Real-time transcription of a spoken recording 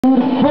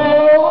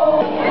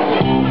Beautiful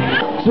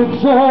to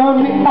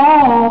turn me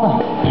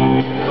on.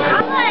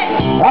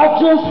 I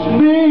just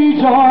need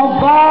your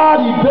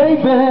body,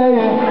 baby,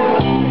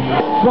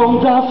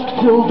 from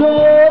dusk till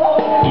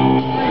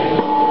dawn.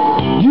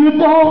 You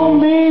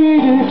don't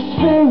need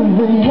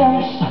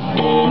experience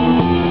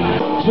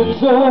to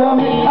turn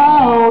me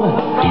out.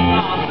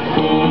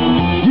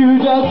 You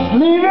just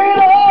leave it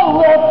all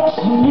up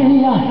to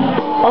me.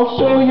 I'll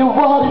show you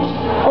what it's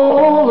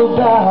all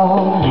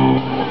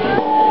about.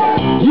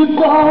 You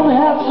don't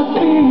have to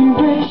be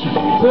rich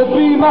to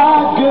be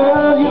my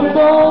girl. You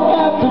don't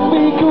have to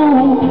be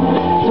cool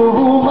to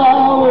rule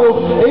my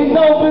world. Ain't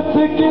no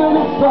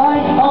particular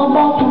sign I'm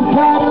not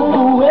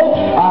compatible with.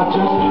 I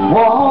just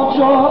want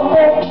your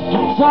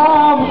extra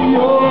time with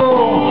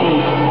your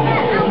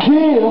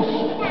kiss.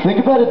 Think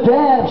you better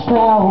dance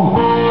now.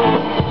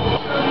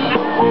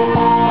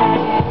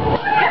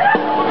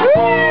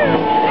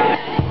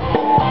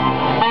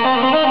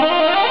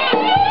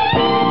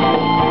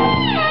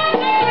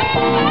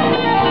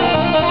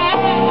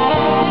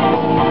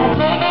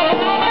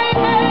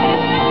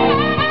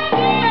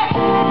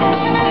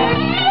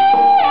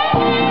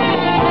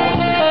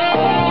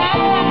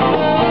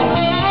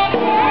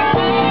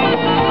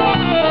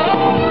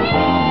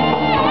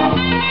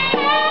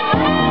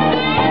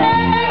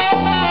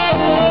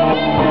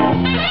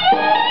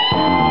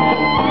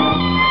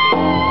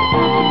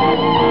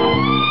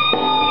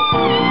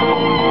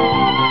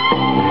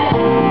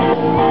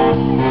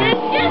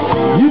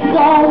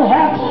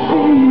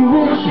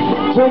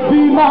 To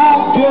be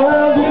my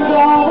girl, you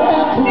don't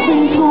have to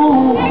be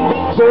cool.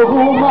 So